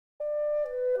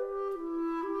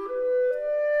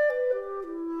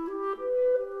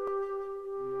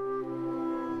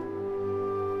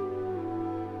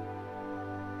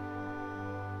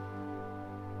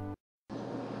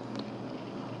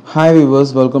Hi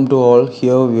viewers, welcome to all.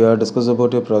 Here we are discussing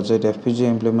about a project FPGA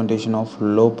implementation of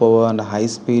low power and high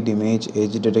speed image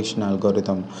edge detection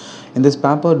algorithm. In this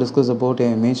paper, discuss about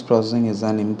image processing is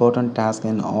an important task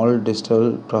in all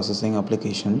digital processing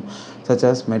application such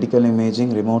as medical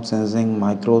imaging, remote sensing,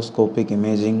 microscopic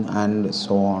imaging and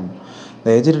so on.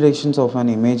 The edge detections of an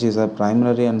image is a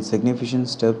primary and significant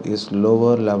step is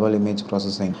lower level image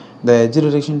processing. The edge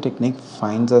detection technique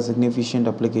finds a significant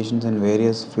applications in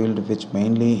various fields which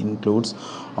mainly includes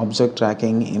object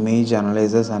tracking, image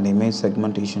analysis and image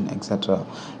segmentation, etc.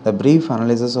 The brief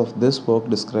analysis of this work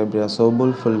described a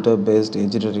Sobel filter based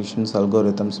edge detection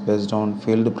algorithms based on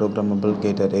Field Programmable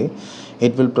Gate Array.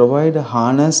 It will provide a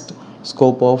harnessed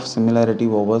scope of similarity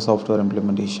over software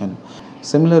implementation.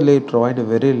 Similarly, it provides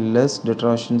very less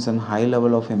deteriorations and high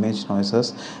level of image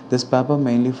noises. This paper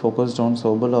mainly focused on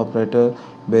Sobel operator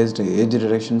based edge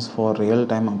detections for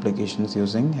real-time applications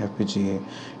using FPGA.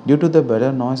 Due to the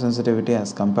better noise sensitivity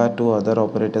as compared to other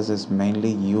operators is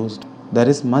mainly used. There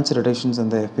is much reductions in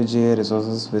the FPGA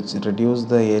resources which reduce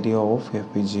the area of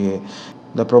FPGA.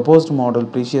 The proposed model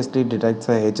preciously detects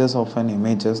the edges of an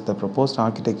images. The proposed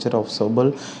architecture of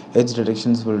Sobel edge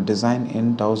detections will design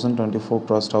in 1024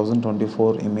 x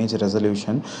 1024 image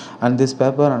resolution, and this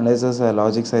paper analyzes the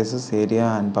logic sizes, area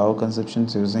and power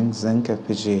consumptions using Zinc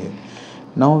FPGA.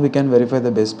 Now we can verify the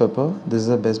base paper. This is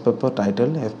a base paper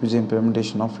titled FPGA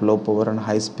implementation of low power and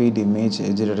high speed image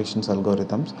edge detections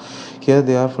algorithms. Here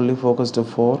they are fully focused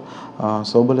for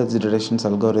Sobel edge detections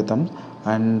algorithm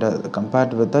and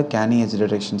compared with the Canny edge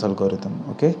detections algorithm.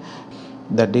 Okay,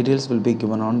 the details will be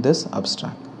given on this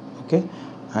abstract. Okay,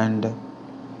 and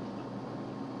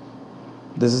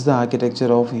this is the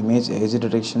architecture of image edge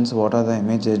detections. What are the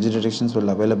image edge detections will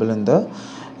available in the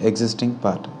existing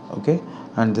part. Okay,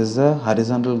 and this is a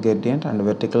horizontal gradient and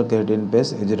vertical gradient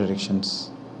based edge detections.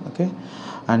 Okay,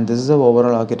 and this is the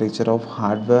overall architecture of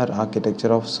hardware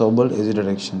architecture of Sobel edge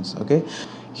detections. Okay,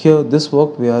 here this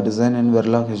work we are designed in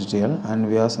Verilog HDL and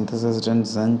we are synthesized in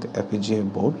Zinc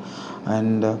FPGA board,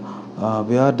 and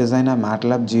we are designing a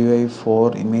MATLAB GUI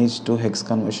for image to hex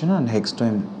conversion and hex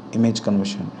to image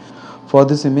conversion. For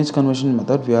this image conversion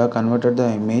method, we have converted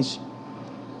the image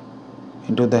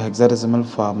into the hexadecimal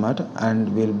format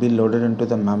and will be loaded into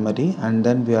the memory, and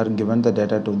then we are given the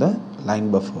data to the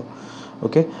line buffer.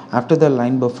 Okay, after the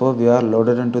line buffer we are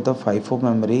loaded into the FIFO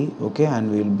memory. Okay,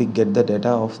 and we will be get the data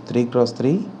of 3 x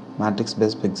 3 matrix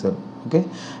based pixel. Okay,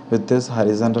 with this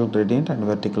horizontal gradient and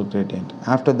vertical gradient.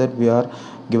 After that we are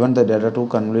given the data to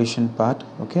convolution part.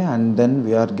 Okay, and then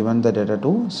we are given the data to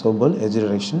Sobel edge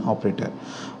detection operator.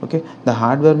 Okay, the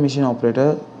hardware machine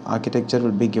operator architecture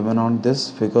will be given on this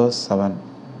figure 7.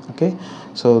 Okay,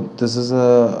 so this is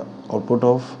a output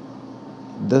of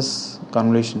this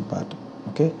convolution part.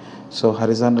 Okay, so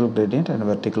horizontal gradient and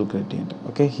vertical gradient.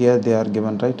 Okay, here they are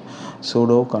given, right?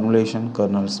 Pseudo convolution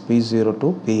kernels P0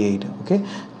 to P8. Okay,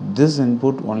 this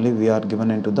input only we are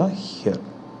given into the here.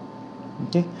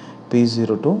 Okay,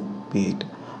 P0 to P8,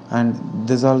 and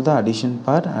these are the addition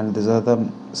part and these are the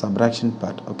subtraction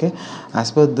part. Okay,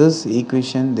 as per this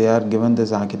equation they are given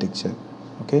this architecture.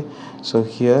 Okay, so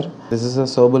here this is a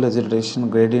Sobel edge detection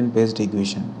gradient based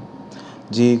equation.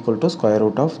 G equal to square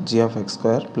root of g of x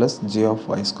square plus g of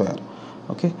y square.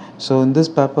 Okay, so in this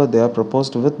paper they are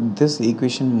proposed with this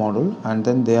equation model, and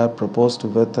then they are proposed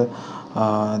with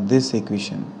this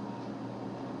equation.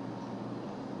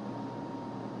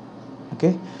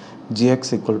 Okay,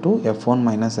 gx equal to f1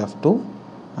 minus f2,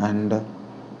 and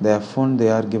the f1 they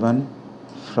are given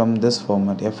from this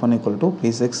format. F1 equal to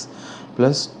p6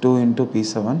 plus 2 into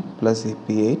p7 plus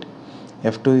p8,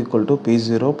 f2 equal to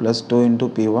p0 plus 2 into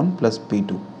p1 plus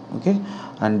p2. Okay,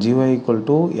 and gy equal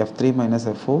to f3 minus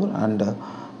f4, and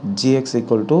gx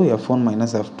equal to f1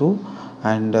 minus f2,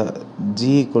 and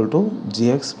g equal to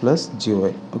gx plus gy.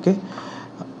 Okay,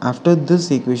 after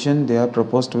this equation they are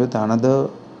proposed with another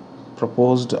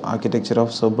proposed architecture of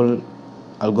Sobel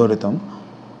algorithm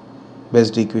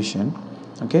based equation.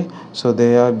 Okay, so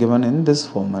they are given in this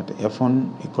format.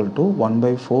 F1 equal to 1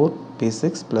 by 4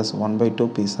 p6 plus 1 by 2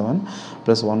 p7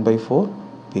 plus 1 by 4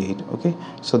 p8. Okay,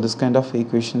 so this kind of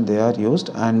equation they are used,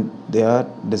 and they are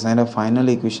designed a final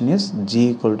equation is g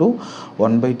equal to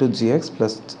 1 by 2 gx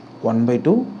plus 1 by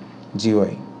 2 gy.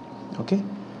 Okay,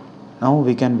 now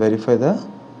we can verify the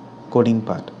coding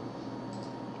part.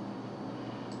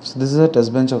 So this is a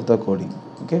test bench of the coding.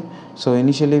 Okay, so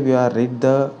initially we are read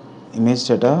the image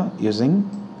data using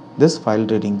this file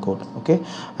reading code. Okay,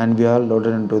 and we are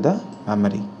loaded into the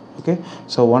memory. Okay,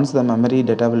 so once the memory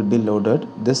data will be loaded,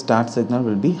 this start signal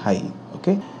will be high.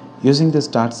 Okay, using the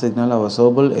start signal, our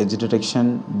Sobel edge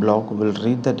detection block will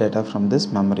read the data from this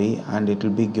memory and it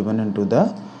will be given into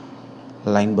the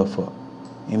line buffer,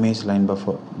 image line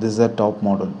buffer. This is the top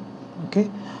model. Okay,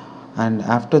 and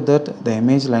after that the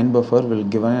image line buffer will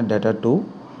given a data to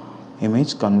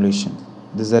image convolution.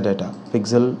 This is the data: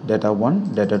 pixel data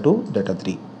 1, data 2, data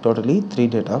 3. Totally 3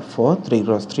 data for 3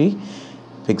 cross 3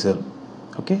 pixel.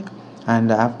 Okay,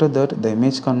 and after that the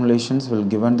image convolutions will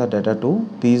given the data to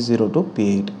P0 to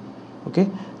P8. Okay,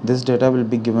 this data will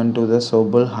be given to the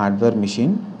Sobel hardware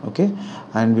machine. Okay,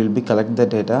 and will be collect the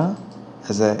data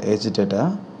as a edge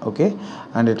data. Okay,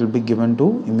 and it will be given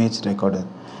to image recorder.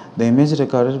 The image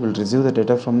recorder will receive the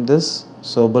data from this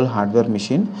Sobel hardware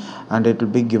machine and it will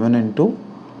be given into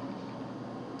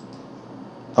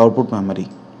output memory.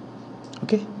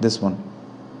 Okay, this one.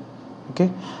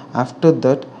 Okay, after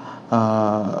that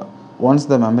once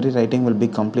the memory writing will be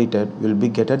completed, will be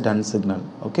get a done signal.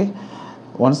 Okay,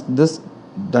 once this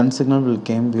done signal will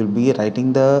came, we will be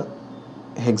writing the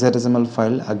hexadecimal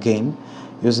file again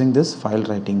using this file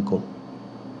writing code.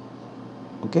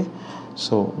 Okay,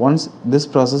 so once this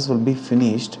process will be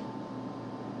finished,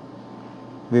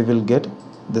 we will get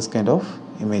this kind of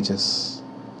images.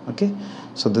 Okay,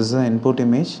 so this is the input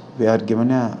image. We are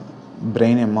given a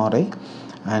brain MRI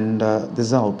and this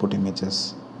is the output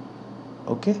images.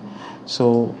 Okay,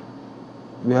 so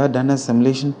we have done a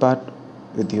simulation part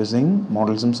with using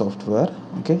Modelsim software.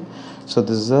 Okay, so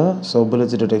this is a Sobel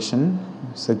edge detection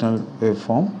signal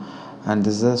waveform and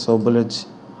this is a Sobel edge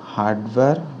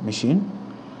hardware machine,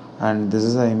 and this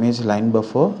is the image line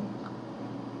buffer,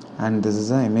 and this is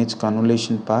the image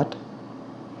convolution part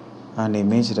and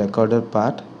image recorder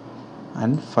part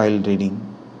and file reading.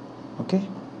 Okay,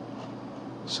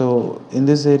 so in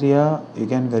this area you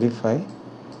can verify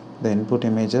the input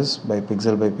images by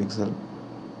pixel.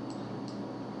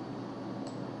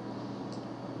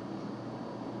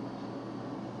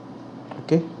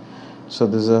 Okay, so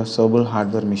this is a Sobel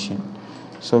hardware machine.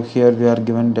 So here we are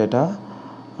given data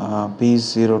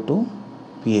P0 to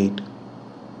P8.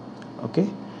 Okay,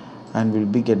 and we'll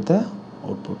be get the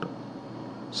output.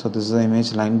 So this is the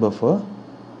image line buffer.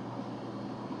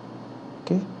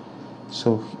 Okay,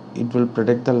 so it will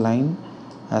predict the line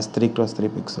as 3 cross 3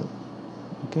 pixel.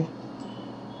 Okay,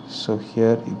 so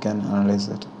here you can analyze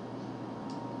it.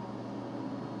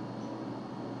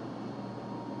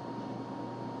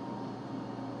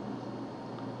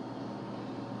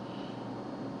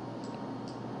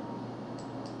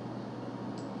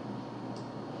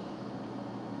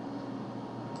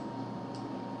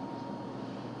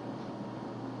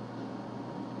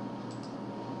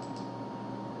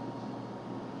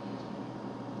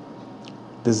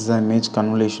 This is the image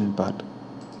convolution part.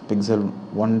 Pixel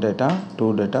 1 data,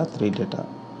 2 data, 3 data.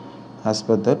 As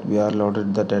per that we are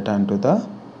loaded the data into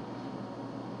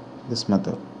this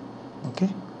method. Okay,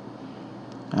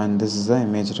 and this is the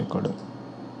image recorder.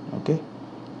 Okay,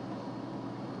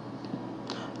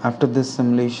 after this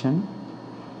simulation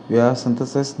we have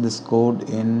synthesized this code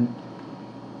in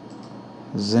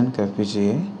Zinc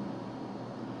FPGA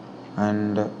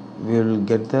and we will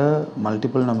get the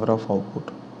multiple number of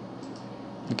output.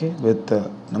 Okay, with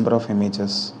the number of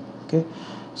images. Okay,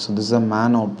 so this is a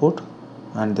man output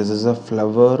and this is a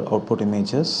flower output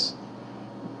images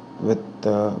with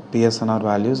PSNR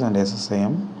values and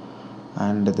SSIM,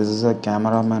 and this is a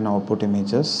cameraman output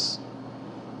images.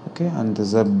 Okay, and this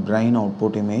is a brain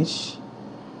output image,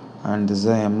 and this is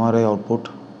a MRI output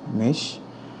image,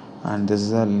 and this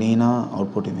is a Lena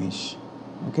output image.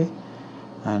 Okay,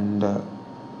 and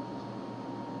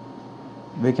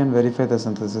we can verify the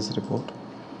synthesis report.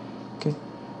 Okay,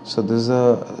 so this is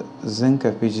a Zinc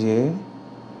FPGA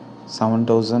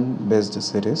 7000 based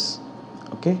series.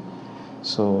 Okay,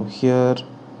 so here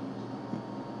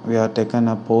we are taken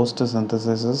a post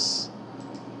synthesis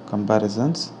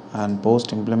comparisons and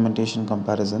post implementation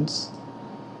comparisons.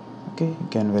 Okay, you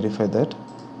can verify that,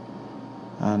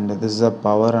 and this is a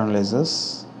power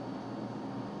analysis.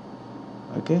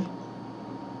 Okay,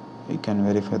 you can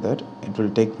verify that it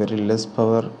will take very less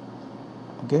power.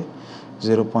 Okay,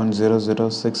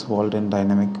 0.006 volt in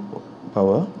dynamic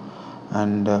power,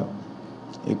 and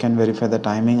you can verify the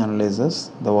timing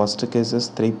analysis. The worst case is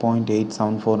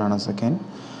 3.874 nanosecond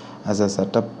as a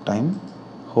setup time,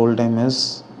 hold time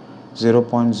is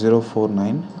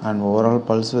 0.049, and overall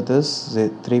pulse width is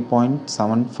 3.75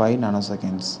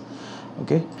 nanoseconds.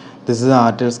 Okay, this is the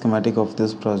RTL schematic of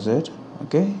this project.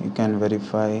 Okay, you can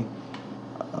verify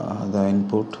the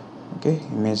input. Okay,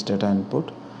 image data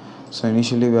input. So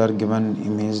initially we are given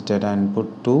image data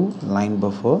input to line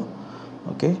buffer.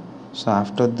 Okay, so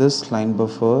after this line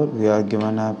buffer we are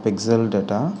given a pixel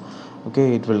data.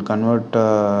 Okay, it will convert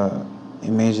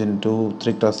image into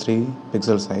 3x3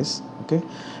 pixel size. Okay,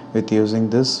 with using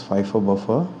this FIFO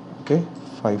buffer. Okay,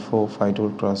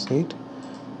 5452x8,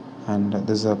 and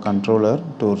this is a controller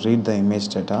to read the image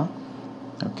data.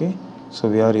 Okay, so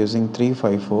we are using 3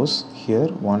 54s here,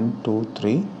 1 2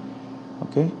 3.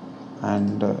 Okay,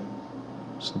 and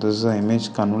so this is the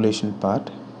image convolution part.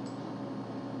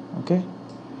 Okay,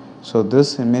 so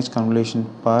this image convolution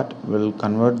part will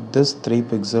convert this 3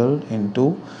 pixel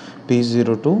into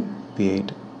P0 to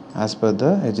P8 as per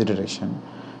the edge direction.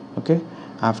 Okay,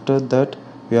 after that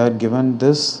we are given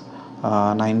this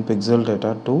 9 pixel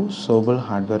data to Sobel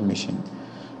hardware machine.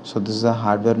 So this is a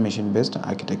hardware machine based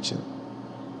architecture.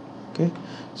 Okay,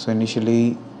 so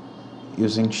initially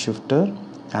using shifter,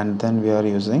 and then we are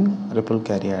using ripple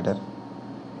carry adder.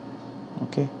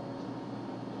 Okay,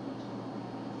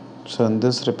 so in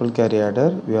this ripple carry adder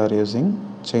we are using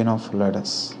chain of full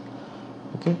adders.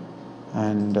 Okay,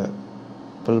 and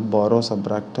ripple borrow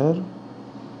subtractor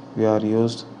we are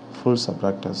used full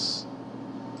subtractors.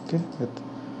 Okay, with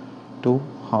 2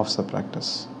 half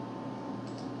subtractors.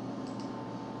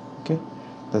 Okay,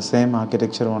 the same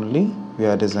architecture only we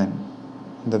are designing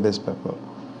in the base paper.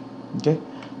 Okay,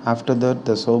 after that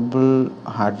the Sobel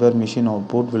hardware machine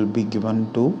output will be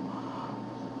given to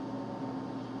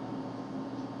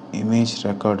image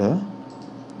recorder.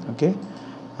 Okay,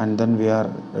 and then we are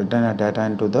written a data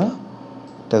into the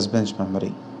test bench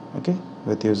memory. Okay,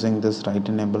 with using this write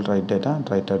enable write data and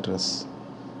write address.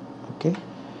 Okay,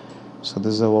 so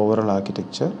this is the overall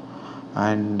architecture,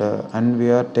 and we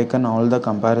have taken all the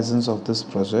comparisons of this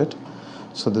project.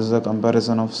 So this is a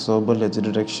comparison of Sobel edge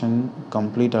detection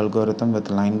complete algorithm with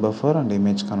line buffer and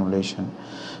image convolution.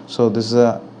 So this is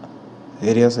a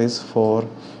area size for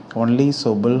only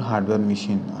Sobel hardware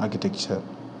machine architecture.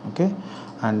 Okay,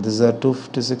 and this is a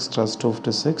 256 cross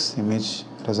 256 image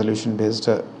resolution based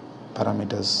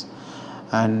parameters,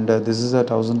 and this is a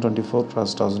 1024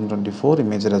 cross 1024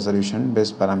 image resolution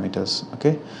based parameters.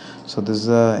 Okay, so this is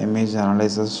a image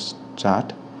analysis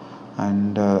chart,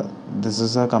 and this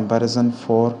is a comparison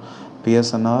for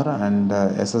PSNR and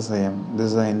SSIM. This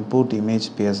is the input image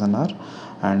PSNR,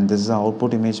 and this is the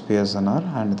output image PSNR,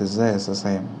 and this is the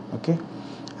SSIM. Okay,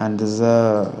 and this is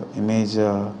a image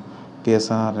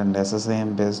PSNR and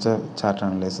SSIM based chart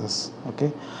analysis.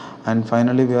 Okay, and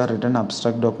finally we are written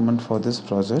abstract document for this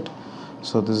project.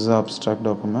 So this is the abstract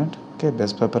document. Okay,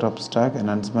 best paper abstract,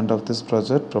 enhancement of this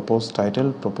project, proposed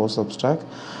title, proposed abstract,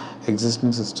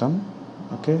 existing system.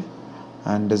 Okay,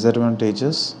 and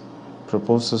disadvantages,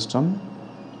 proposed system,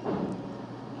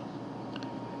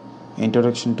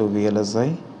 introduction to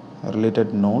VLSI,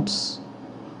 related notes,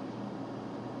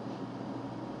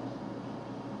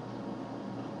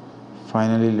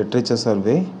 finally literature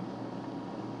survey,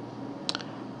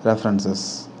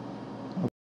 references.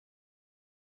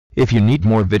 If you need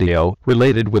more video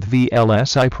related with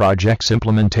VLSI projects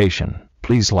implementation,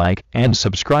 please like and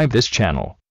subscribe this channel.